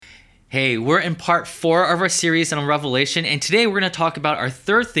Hey, we're in part 4 of our series on Revelation, and today we're going to talk about our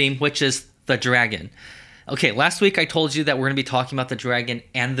third theme, which is the dragon. Okay, last week I told you that we're going to be talking about the dragon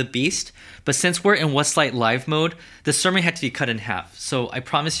and the beast, but since we're in Westlight Live mode, the sermon had to be cut in half. So I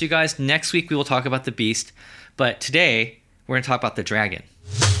promise you guys, next week we will talk about the beast, but today we're going to talk about the dragon.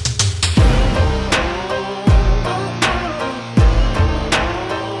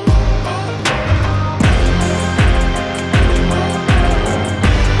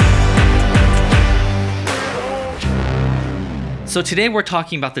 So today we're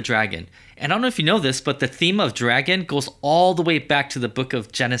talking about the dragon. And I don't know if you know this, but the theme of dragon goes all the way back to the book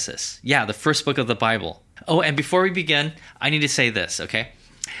of Genesis. Yeah, the first book of the Bible. Oh, and before we begin, I need to say this, okay?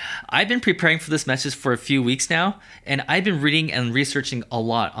 I've been preparing for this message for a few weeks now, and I've been reading and researching a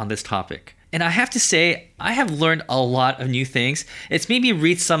lot on this topic. And I have to say, I have learned a lot of new things. It's made me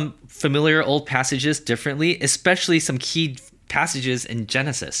read some familiar old passages differently, especially some key passages in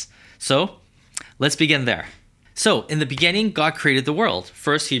Genesis. So, let's begin there. So, in the beginning, God created the world.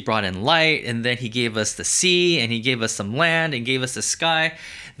 First, he brought in light, and then he gave us the sea, and he gave us some land, and gave us the sky.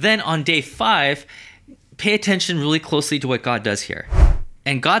 Then on day 5, pay attention really closely to what God does here.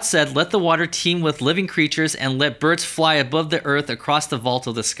 And God said, "Let the water teem with living creatures, and let birds fly above the earth across the vault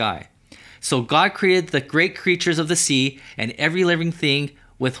of the sky." So God created the great creatures of the sea, and every living thing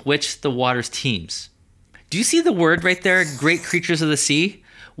with which the waters teems. Do you see the word right there, great creatures of the sea?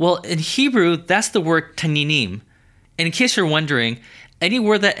 Well, in Hebrew, that's the word taninim. And in case you're wondering, any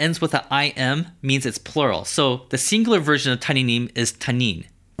word that ends with an im means it's plural. So the singular version of taninim is tanin.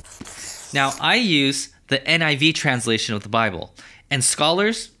 Now, I use the NIV translation of the Bible. And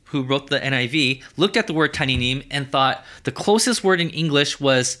scholars who wrote the NIV looked at the word taninim and thought the closest word in English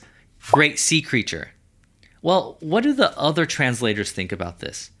was great sea creature. Well, what do the other translators think about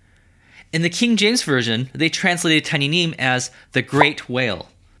this? In the King James Version, they translated taninim as the great whale.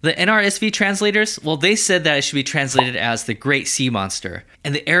 The NRSV translators, well, they said that it should be translated as the great sea monster.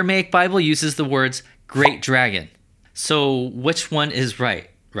 And the Aramaic Bible uses the words great dragon. So which one is right?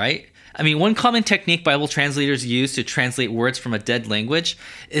 I mean, one common technique Bible translators use to translate words from a dead language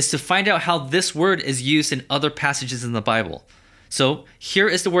is to find out how this word is used in other passages in the Bible. So here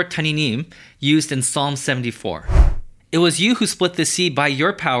is the word taninim used in Psalm 74. "It was you who split the sea by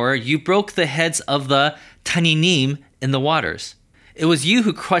your power. You broke the heads of the taninim in the waters. It was you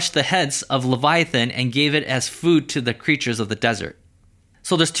who crushed the heads of Leviathan and gave it as food to the creatures of the desert."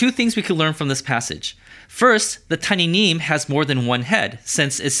 So there's two things we could learn from this passage. First, the taninim has more than one head,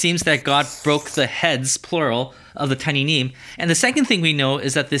 since it seems that God broke the heads, plural, of the taninim. And the second thing we know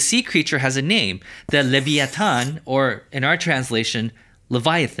is that the sea creature has a name, the Leviathan, or in our translation,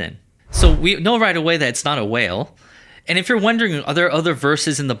 Leviathan. So we know right away that it's not a whale. And if you're wondering, are there other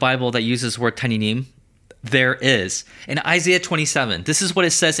verses in the Bible that uses the word taninim? There is. In Isaiah 27, this is what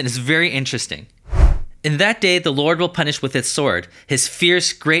it says, and it's very interesting. "In that day the Lord will punish with his sword, his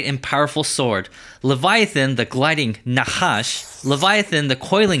fierce, great, and powerful sword. Leviathan, the gliding Nahash, Leviathan, the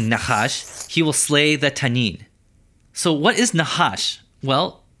coiling Nahash, he will slay the Tanin." So what is Nahash?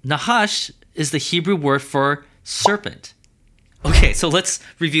 Well, Nahash is the Hebrew word for serpent. Okay, so let's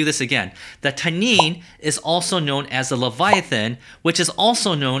review this again. The Tanin is also known as the Leviathan, which is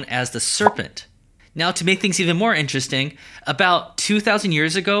also known as the serpent. Now, to make things even more interesting, about 2,000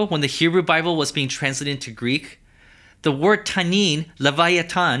 years ago, when the Hebrew Bible was being translated into Greek, the word tanin,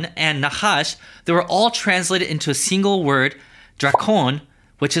 Leviathan, and Nahash, they were all translated into a single word, drakon,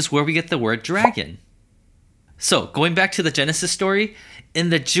 which is where we get the word dragon. So, going back to the Genesis story,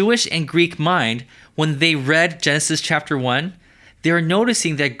 in the Jewish and Greek mind, when they read Genesis chapter 1, they were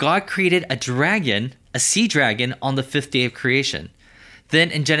noticing that God created a dragon, a sea dragon, on the 5th day of creation. Then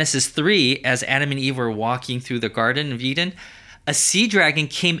in Genesis 3, as Adam and Eve were walking through the Garden of Eden, a sea dragon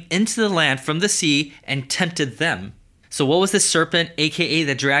came into the land from the sea and tempted them. So what was this serpent, aka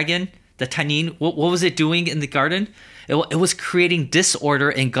the dragon, the tanin, what was it doing in the garden? It was creating disorder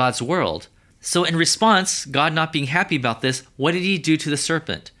in God's world. So in response, God not being happy about this, what did he do to the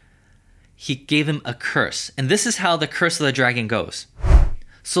serpent? He gave him a curse. And this is how the curse of the dragon goes.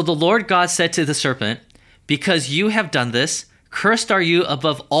 "So the Lord God said to the serpent, 'Because you have done this, cursed are you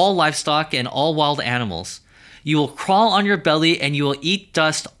above all livestock and all wild animals. You will crawl on your belly and you will eat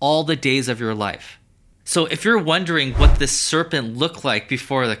dust all the days of your life.'" So if you're wondering what this serpent looked like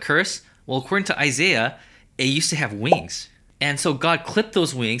before the curse, well, according to Isaiah, it used to have wings. And so God clipped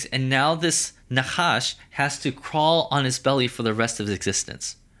those wings, and now this Nahash has to crawl on his belly for the rest of his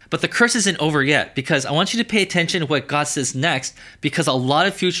existence. But the curse isn't over yet, because I want you to pay attention to what God says next, because a lot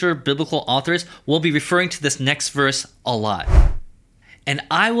of future biblical authors will be referring to this next verse a lot. "And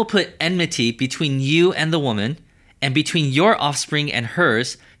I will put enmity between you and the woman, And between your offspring and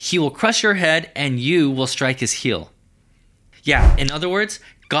hers, he will crush your head and you will strike his heel. Yeah, in other words,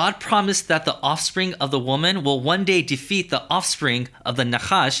 God promised that the offspring of the woman will one day defeat the offspring of the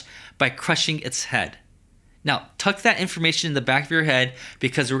Nachash by crushing its head. Now, tuck that information in the back of your head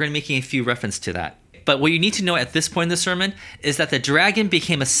because we're going to be making a few references to that. But what you need to know at this point in the sermon is that the dragon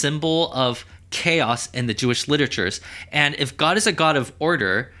became a symbol of chaos in the Jewish literatures. And if God is a God of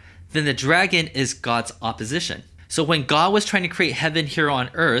order, then the dragon is God's opposition. So when God was trying to create heaven here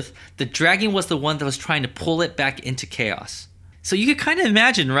on earth, the dragon was the one that was trying to pull it back into chaos. So you could kind of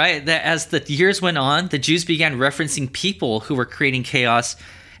imagine, right, that as the years went on, the Jews began referencing people who were creating chaos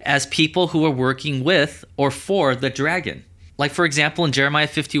as people who were working with or for the dragon. Like, for example, in Jeremiah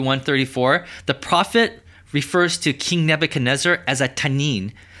 51:34, the prophet refers to King Nebuchadnezzar as a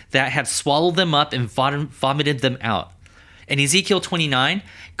tanin that had swallowed them up and vomited them out. In Ezekiel 29,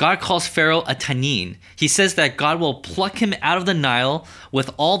 God calls Pharaoh a tanin. He says that God will pluck him out of the Nile with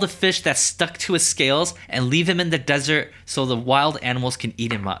all the fish that stuck to his scales and leave him in the desert so the wild animals can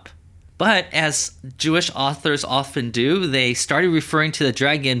eat him up. But as Jewish authors often do, they started referring to the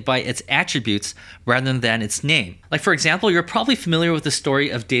dragon by its attributes rather than its name. Like, for example, you're probably familiar with the story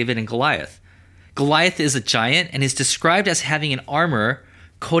of David and Goliath. Goliath is a giant and is described as having an armor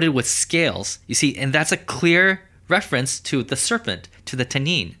coated with scales. You see, and that's a clear reference to the serpent, to the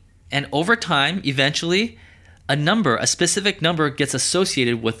tanin. And over time, eventually, a specific number gets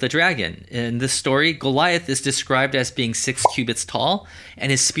associated with the dragon. In this story, Goliath is described as being 6 cubits tall,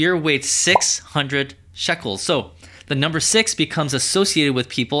 and his spear weighed 600 shekels. So the number 6 becomes associated with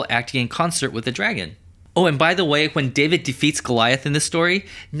people acting in concert with the dragon. Oh, and by the way, when David defeats Goliath in this story,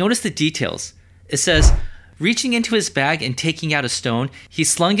 notice the details. It says, reaching into his bag and taking out a stone, he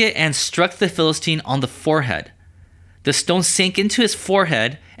slung it and struck the Philistine on the forehead. The stone sank into his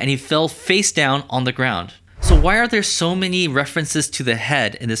forehead, and he fell face down on the ground. So why are there so many references to the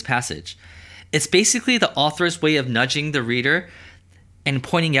head in this passage? It's basically the author's way of nudging the reader and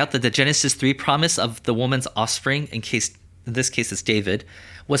pointing out that the Genesis 3 promise of the woman's offspring, in this case it's David,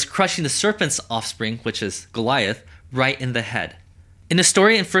 was crushing the serpent's offspring, which is Goliath, right in the head. In the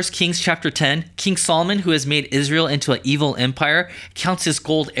story in 1 Kings chapter 10, King Solomon, who has made Israel into an evil empire, counts his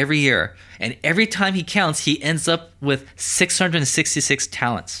gold every year. And every time he counts, he ends up with 666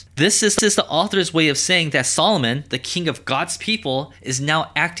 talents. This is the author's way of saying that Solomon, the king of God's people, is now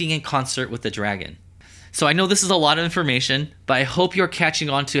acting in concert with the dragon. So I know this is a lot of information, but I hope you're catching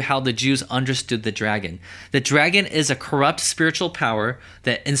on to how the Jews understood the dragon. The dragon is a corrupt spiritual power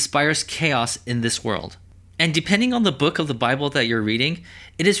that inspires chaos in this world. And depending on the book of the Bible that you're reading,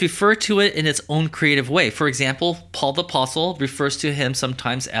 it is referred to it in its own creative way. For example, Paul the Apostle refers to him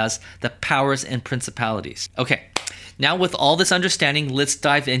sometimes as the powers and principalities. Okay, now with all this understanding, let's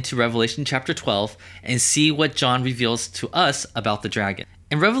dive into Revelation chapter 12 and see what John reveals to us about the dragon.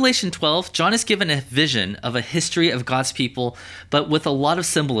 In Revelation 12, John is given a vision of a history of God's people, but with a lot of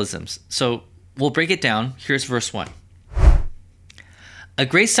symbolisms. So we'll break it down. Here's verse 1. A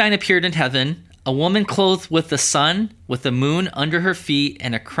great sign appeared in heaven, a woman clothed with the sun, with the moon under her feet,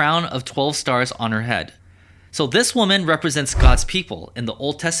 and a crown of 12 stars on her head. So this woman represents God's people. In the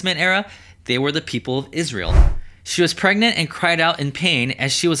Old Testament era, they were the people of Israel. She was pregnant and cried out in pain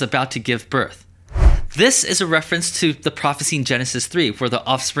as she was about to give birth. This is a reference to the prophecy in Genesis 3, where the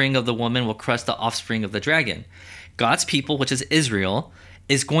offspring of the woman will crush the offspring of the dragon. God's people, which is Israel,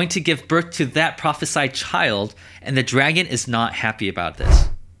 is going to give birth to that prophesied child, and the dragon is not happy about this.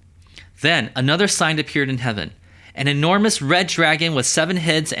 Then another sign appeared in heaven, an enormous red dragon with 7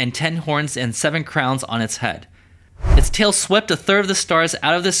 heads and 10 horns and 7 crowns on its head. Its tail swept a third of the stars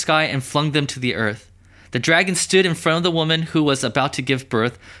out of the sky and flung them to the earth. The dragon stood in front of the woman who was about to give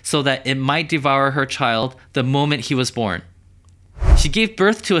birth so that it might devour her child the moment he was born. She gave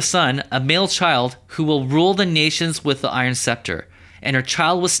birth to a son, a male child, who will rule the nations with the iron scepter, and her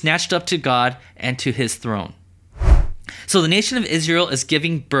child was snatched up to God and to his throne. So the nation of Israel is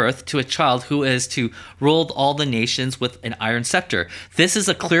giving birth to a child who is to rule all the nations with an iron scepter. This is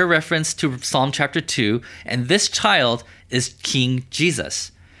a clear reference to Psalm chapter 2, and this child is King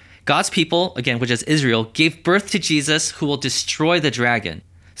Jesus. God's people, again, which is Israel, gave birth to Jesus who will destroy the dragon.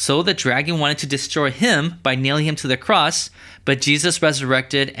 So the dragon wanted to destroy him by nailing him to the cross, but Jesus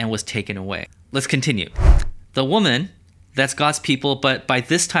resurrected and was taken away. Let's continue. The woman, that's God's people, but by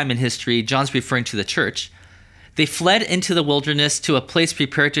this time in history, John's referring to the church. They fled into the wilderness to a place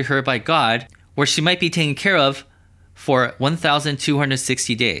prepared to her by God, where she might be taken care of for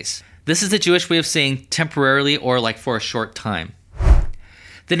 1,260 days. This is the Jewish way of saying temporarily or like for a short time.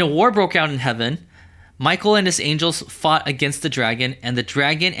 Then a war broke out in heaven. Michael and his angels fought against the dragon, and the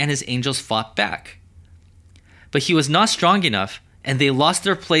dragon and his angels fought back. but he was not strong enough, and they lost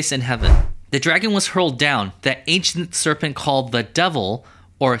their place in heaven. The dragon was hurled down, that ancient serpent called the devil,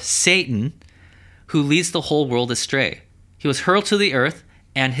 or Satan, who leads the whole world astray. He was hurled to the earth,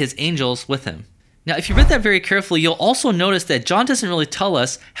 and his angels with him. Now, if you read that very carefully, you'll also notice that John doesn't really tell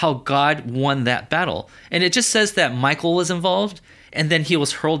us how God won that battle. And it just says that Michael was involved, and then he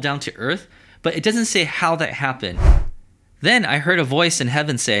was hurled down to earth, but it doesn't say how that happened. Then I heard a voice in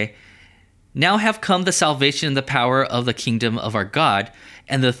heaven say, "Now have come the salvation and the power of the kingdom of our God,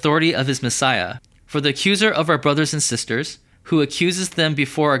 and the authority of his Messiah. For the accuser of our brothers and sisters, who accuses them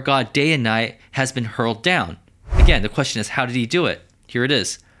before our God day and night, has been hurled down." Again, the question is, how did he do it? Here it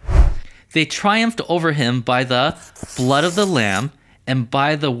is. "They triumphed over him by the blood of the Lamb and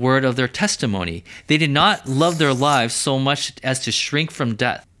by the word of their testimony. They did not love their lives so much as to shrink from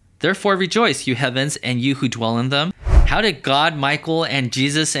death. Therefore rejoice, you heavens, and you who dwell in them." How did God, Michael, and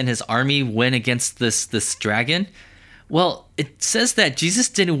Jesus and his army win against this dragon? Well, it says that Jesus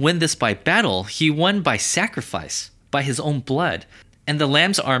didn't win this by battle. He won by sacrifice, by his own blood. And the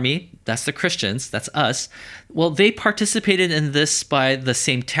Lamb's army, that's the Christians, that's us, well, they participated in this by the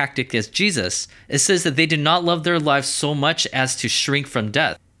same tactic as Jesus. It says that they did not love their lives so much as to shrink from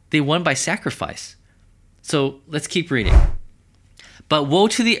death. They won by sacrifice. So let's keep reading. "But woe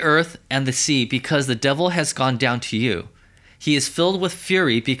to the earth and the sea, because the devil has gone down to you. He is filled with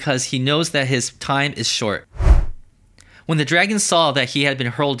fury because he knows that his time is short." When the dragon saw that he had been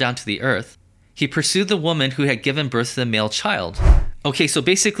hurled down to the earth, he pursued the woman who had given birth to the male child. Okay, so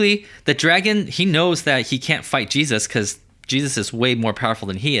basically, the dragon, he knows that he can't fight Jesus because Jesus is way more powerful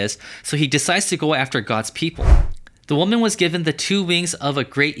than he is, so he decides to go after God's people. "The woman was given the 2 wings of a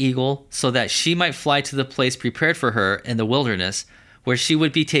great eagle so that she might fly to the place prepared for her in the wilderness, where she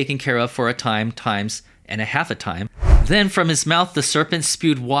would be taken care of for a time, times, and a half a time. Then from his mouth the serpent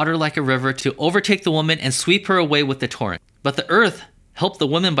spewed water like a river to overtake the woman and sweep her away with the torrent. But the earth helped the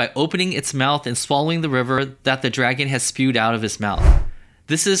woman by opening its mouth and swallowing the river that the dragon had spewed out of his mouth."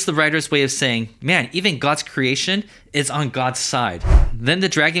 This is the writer's way of saying, man, even God's creation is on God's side. "Then the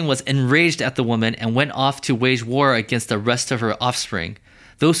dragon was enraged at the woman and went off to wage war against the rest of her offspring,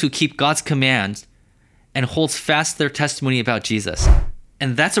 those who keep God's commands and holds fast their testimony about Jesus."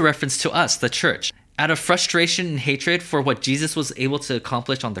 And that's a reference to us, the church. Out of frustration and hatred for what Jesus was able to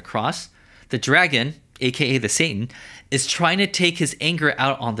accomplish on the cross, the dragon, aka the Satan, is trying to take his anger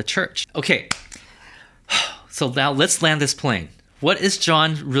out on the church. Okay, so now let's land this plane. What is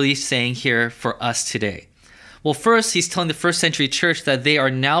John really saying here for us today? Well, first, he's telling the first century church that they are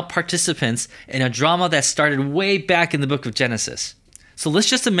now participants in a drama that started way back in the book of Genesis. So let's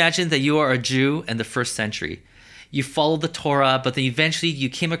just imagine that you are a Jew in the first century. You followed the Torah, but then eventually you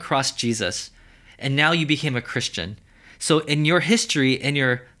came across Jesus, and now you became a Christian. So in your history, in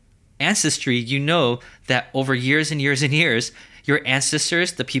your ancestry, you know that over years and years and years, your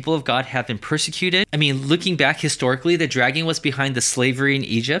ancestors, the people of God, have been persecuted. I mean, looking back historically, the dragon was behind the slavery in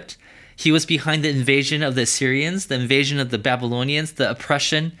Egypt. He was behind the invasion of the Assyrians, the invasion of the Babylonians, the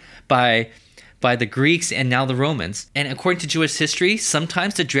oppression by the Greeks, and now the Romans. And according to Jewish history,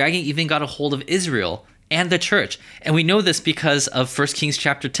 sometimes the dragon even got a hold of Israel and the church. And we know this because of 1 Kings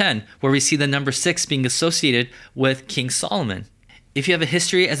chapter 10, where we see the number 6 being associated with King Solomon. If you have a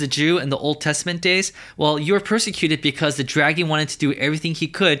history as a Jew in the Old Testament days, well, you were persecuted because the dragon wanted to do everything he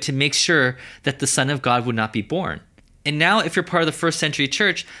could to make sure that the Son of God would not be born. And now, if you're part of the first century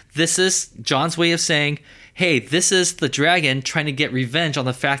church, this is John's way of saying, hey, this is the dragon trying to get revenge on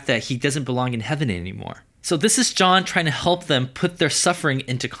the fact that he doesn't belong in heaven anymore. So this is John trying to help them put their suffering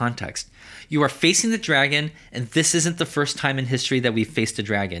into context. You are facing the dragon, and this isn't the first time in history that we've faced a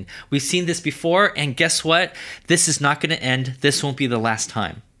dragon. We've seen this before, and guess what? This is not going to end. This won't be the last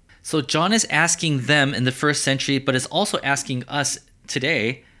time. So John is asking them in the first century, but is also asking us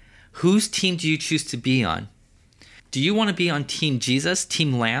today, whose team do you choose to be on? Do you want to be on Team Jesus,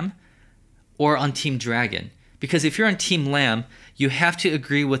 Team Lamb, or on Team Dragon? Because if you're on Team Lamb, you have to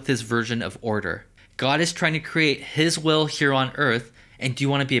agree with this version of order. God is trying to create his will here on earth, and do you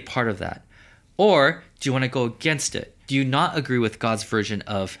want to be a part of that? Or do you want to go against it? Do you not agree with God's version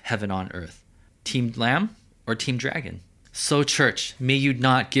of heaven on earth? Team Lamb or Team Dragon? So church, may you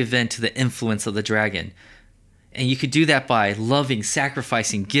not give in to the influence of the dragon. And you could do that by loving,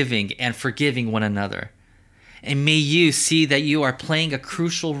 sacrificing, giving, and forgiving one another. And may you see that you are playing a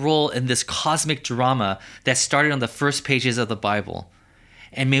crucial role in this cosmic drama that started on the first pages of the Bible.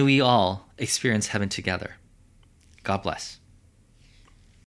 And may we all experience heaven together. God bless.